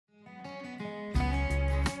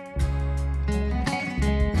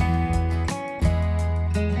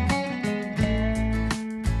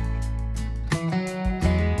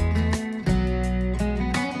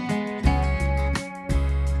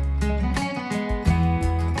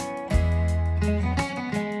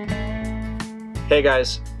Hey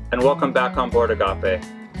guys, and welcome back on board Agape.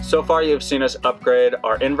 So far you've seen us upgrade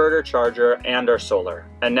our inverter charger and our solar,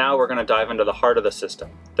 and now we're going to dive into the heart of the system,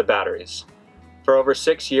 the batteries. For over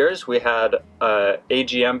 6 years we had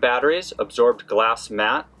AGM batteries, absorbed glass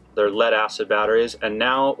mat, they're lead acid batteries, and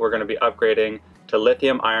now we're going to be upgrading to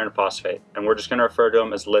lithium iron phosphate, and we're just going to refer to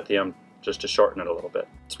them as lithium just to shorten it a little bit.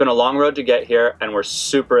 It's been a long road to get here and we're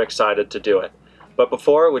super excited to do it. But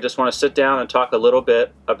before, we just want to sit down and talk a little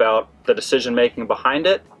bit about the decision making behind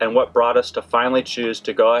it and what brought us to finally choose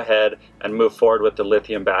to go ahead and move forward with the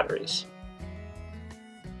lithium batteries.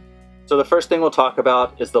 So the first thing we'll talk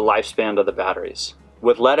about is the lifespan of the batteries.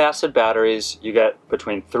 With lead acid batteries, you get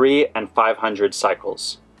between 300 and 500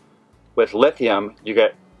 cycles. With lithium, you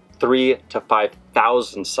get 3,000 to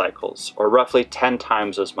 5,000 cycles, or roughly 10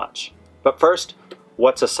 times as much. But first,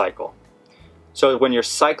 what's a cycle? So when you're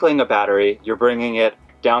cycling a battery, you're bringing it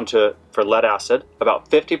down to, for lead acid, about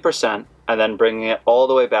 50%, and then bringing it all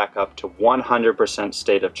the way back up to 100%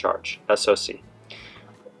 state of charge, SOC.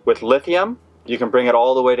 With lithium, you can bring it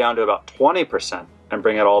all the way down to about 20% and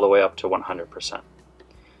bring it all the way up to 100%.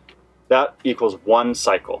 That equals one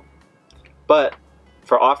cycle. But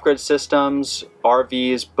for off-grid systems,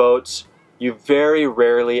 RVs, boats, you very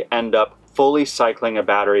rarely end up fully cycling a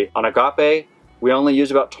battery. On Agape, we only use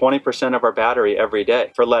about 20% of our battery every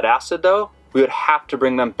day. For lead acid though, we would have to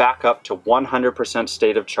bring them back up to 100%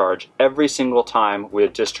 state of charge every single time we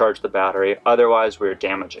would discharge the battery, otherwise we are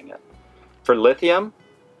damaging it. For lithium,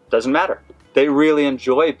 doesn't matter. They really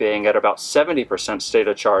enjoy being at about 70% state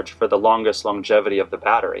of charge for the longest longevity of the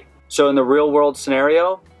battery. So in the real world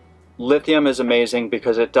scenario, lithium is amazing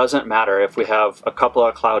because it doesn't matter if we have a couple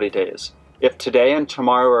of cloudy days. If today and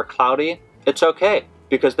tomorrow are cloudy, it's okay,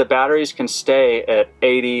 because the batteries can stay at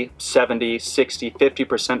 80, 70, 60,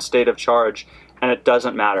 50% state of charge, and it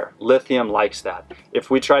doesn't matter. Lithium likes that. If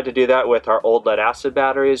we tried to do that with our old lead acid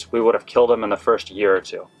batteries, we would have killed them in the first year or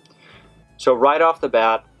two. So right off the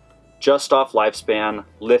bat, just off lifespan,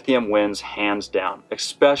 lithium wins hands down,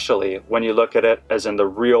 especially when you look at it as in the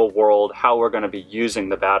real world, how we're going to be using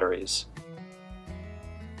the batteries.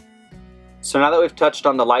 So now that we've touched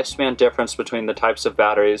on the lifespan difference between the types of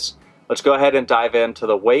batteries, let's go ahead and dive into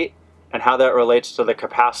the weight and how that relates to the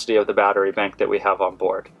capacity of the battery bank that we have on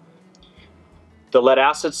board. The lead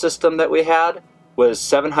acid system that we had was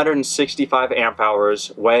 765 amp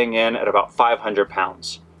hours, weighing in at about 500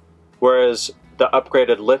 pounds. Whereas the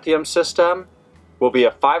upgraded lithium system will be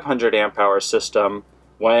a 500 amp hour system,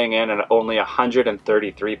 weighing in at only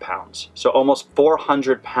 133 pounds. So almost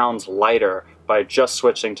 400 pounds lighter by just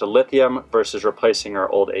switching to lithium versus replacing our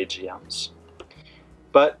old AGMs.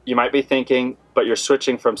 But you might be thinking, but you're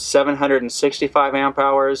switching from 765 amp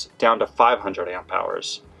hours down to 500 amp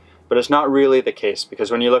hours. But it's not really the case,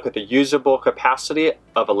 because when you look at the usable capacity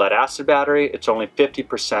of a lead acid battery, it's only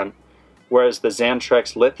 50%, whereas the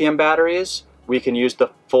Xantrex lithium batteries, we can use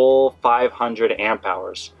the full 500 amp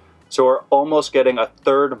hours. So we're almost getting a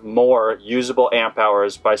third more usable amp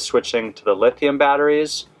hours by switching to the lithium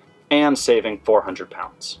batteries and saving 400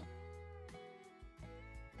 pounds.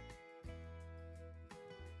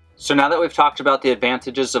 So now that we've talked about the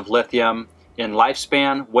advantages of lithium in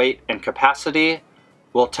lifespan, weight, and capacity,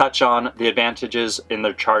 we'll touch on the advantages in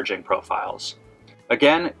their charging profiles.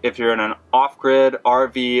 Again, if you're in an off-grid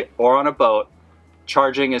RV or on a boat,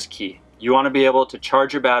 charging is key. You want to be able to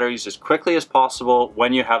charge your batteries as quickly as possible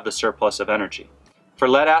when you have the surplus of energy. For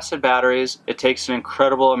lead acid batteries, it takes an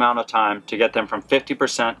incredible amount of time to get them from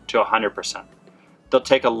 50% to 100%. They'll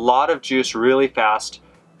take a lot of juice really fast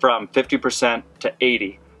from 50% to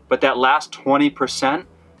 80%. But that last 20%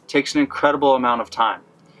 takes an incredible amount of time.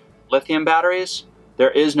 Lithium batteries,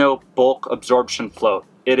 there is no bulk absorption float.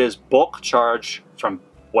 It is bulk charge from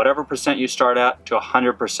whatever percent you start at to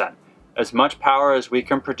 100%. As much power as we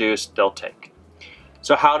can produce, they'll take.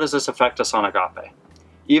 So how does this affect us on Agape?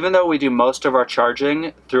 Even though we do most of our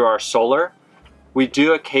charging through our solar, we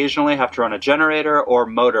do occasionally have to run a generator or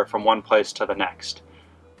motor from one place to the next.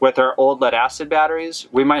 With our old lead acid batteries,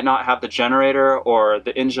 we might not have the generator or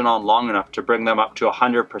the engine on long enough to bring them up to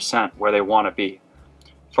 100% where they want to be.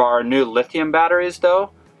 For our new lithium batteries though,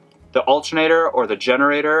 the alternator or the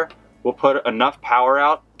generator will put enough power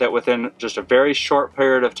out that within just a very short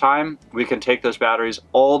period of time, we can take those batteries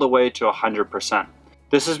all the way to 100%.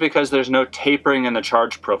 This is because there's no tapering in the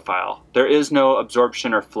charge profile. There is no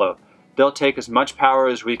absorption or float. They'll take as much power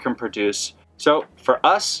as we can produce. So for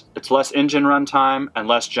us, it's less engine runtime and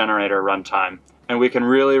less generator runtime, and we can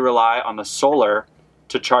really rely on the solar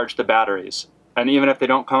to charge the batteries. And even if they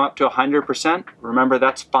don't come up to 100%, remember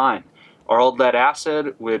that's fine. Our old lead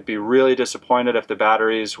acid, we'd be really disappointed if the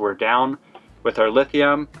batteries were down. With our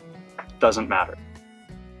lithium, doesn't matter.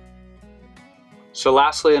 So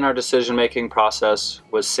lastly in our decision-making process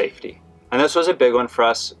was safety. And this was a big one for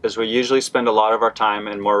us, as we usually spend a lot of our time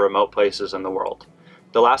in more remote places in the world.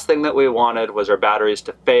 The last thing that we wanted was our batteries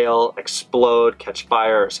to fail, explode, catch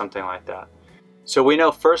fire, or something like that. So we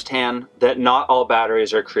know firsthand that not all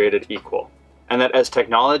batteries are created equal, and that as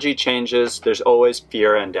technology changes, there's always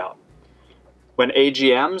fear and doubt. When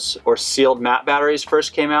AGMs, or sealed mat batteries,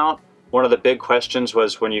 first came out, one of the big questions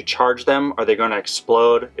was, when you charge them, are they going to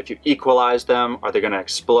explode? If you equalize them, are they going to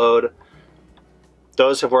explode?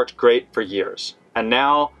 Those have worked great for years. And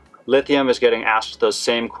now lithium is getting asked those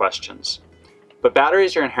same questions. But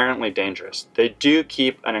batteries are inherently dangerous. They do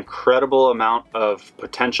keep an incredible amount of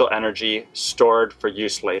potential energy stored for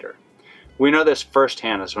use later. We know this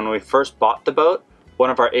firsthand, as when we first bought the boat, one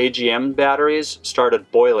of our AGM batteries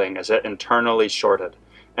started boiling as it internally shorted,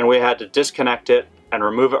 and we had to disconnect it and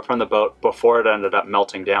remove it from the boat before it ended up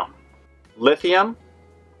melting down. Lithium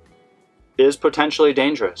is potentially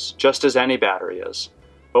dangerous, just as any battery is.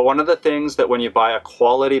 But one of the things that when you buy a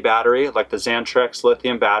quality battery, like the Xantrex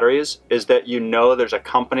lithium batteries, is that you know there's a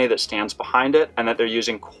company that stands behind it and that they're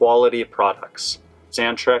using quality products.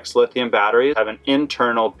 Xantrex lithium batteries have an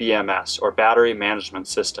internal BMS, or battery management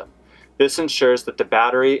system. This ensures that the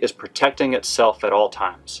battery is protecting itself at all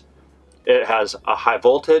times. It has a high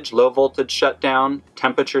voltage, low voltage shutdown,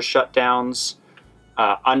 temperature shutdowns,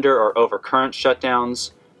 under or over current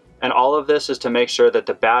shutdowns, and all of this is to make sure that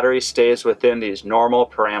the battery stays within these normal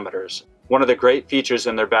parameters. One of the great features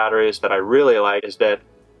in their batteries that I really like is that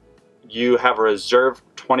you have a reserve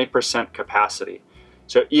 20% capacity.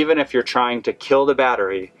 So even if you're trying to kill the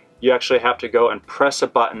battery, you actually have to go and press a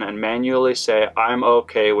button and manually say, I'm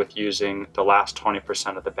okay with using the last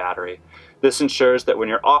 20% of the battery. This ensures that when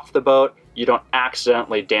you're off the boat, you don't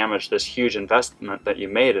accidentally damage this huge investment that you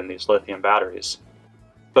made in these lithium batteries.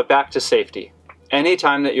 But back to safety.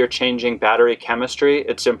 Anytime that you're changing battery chemistry,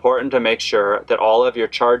 it's important to make sure that all of your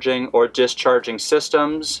charging or discharging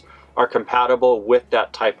systems are compatible with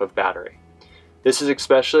that type of battery. This is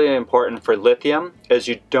especially important for lithium, as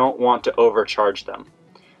you don't want to overcharge them.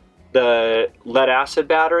 The lead acid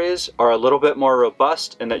batteries are a little bit more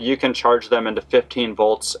robust in that you can charge them into 15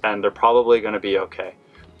 volts and they're probably going to be okay.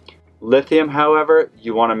 Lithium, however,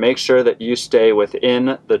 you want to make sure that you stay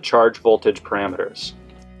within the charge voltage parameters.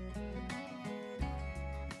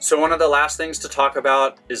 So one of the last things to talk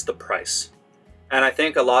about is the price. And I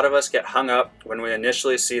think a lot of us get hung up when we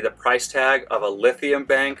initially see the price tag of a lithium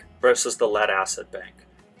bank versus the lead acid bank.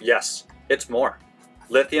 Yes, it's more.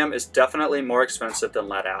 Lithium is definitely more expensive than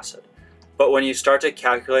lead acid. But when you start to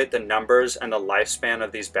calculate the numbers and the lifespan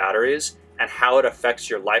of these batteries and how it affects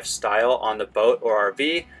your lifestyle on the boat or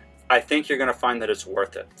RV, I think you're going to find that it's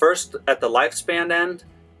worth it. First, at the lifespan end,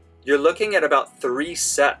 you're looking at about 3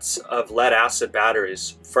 sets of lead acid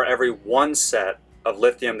batteries for every 1 set of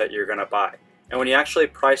lithium that you're going to buy. And when you actually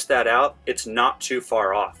price that out, it's not too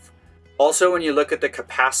far off. Also, when you look at the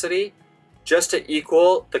capacity, just to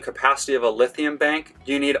equal the capacity of a lithium bank,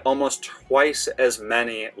 you need almost twice as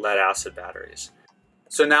many lead acid batteries.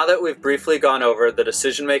 So now that we've briefly gone over the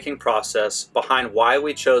decision-making process behind why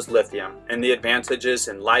we chose lithium and the advantages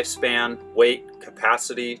in lifespan, weight,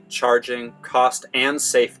 capacity, charging, cost, and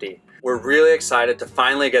safety, we're really excited to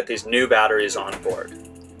finally get these new batteries on board.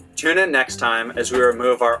 Tune in next time as we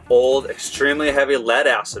remove our old, extremely heavy lead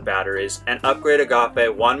acid batteries and upgrade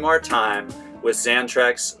Agape one more time with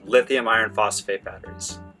Xantrex lithium iron phosphate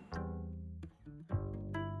batteries.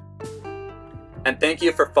 And thank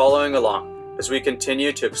you for following along as we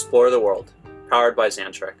continue to explore the world, powered by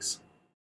Xantrex.